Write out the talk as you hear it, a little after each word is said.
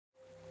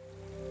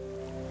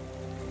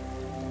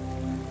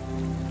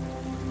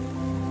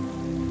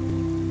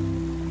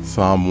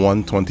Psalm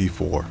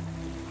 124.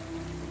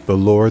 The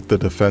Lord, the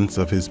defense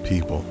of his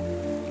people.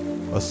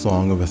 A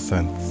Song of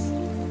Ascents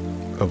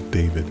of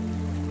David.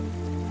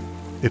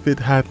 If it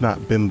had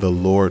not been the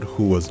Lord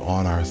who was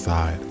on our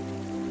side,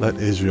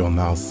 let Israel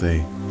now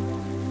say,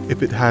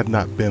 if it had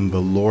not been the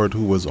Lord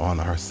who was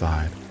on our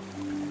side,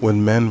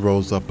 when men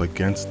rose up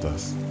against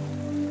us,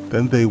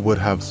 then they would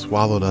have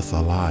swallowed us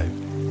alive.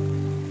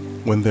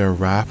 When their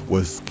wrath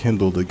was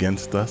kindled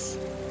against us,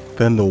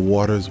 then the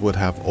waters would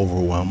have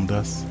overwhelmed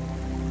us.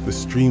 The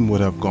stream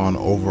would have gone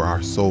over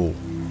our soul.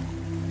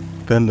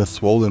 Then the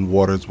swollen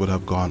waters would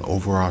have gone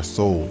over our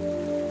soul.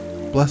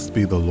 Blessed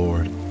be the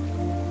Lord,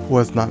 who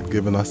has not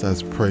given us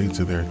as prey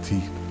to their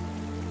teeth.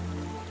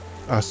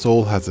 Our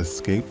soul has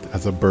escaped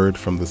as a bird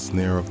from the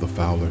snare of the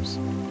fowlers.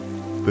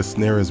 The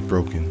snare is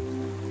broken,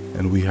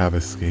 and we have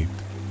escaped.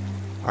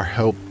 Our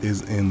help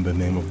is in the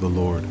name of the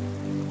Lord,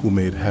 who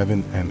made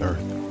heaven and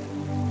earth.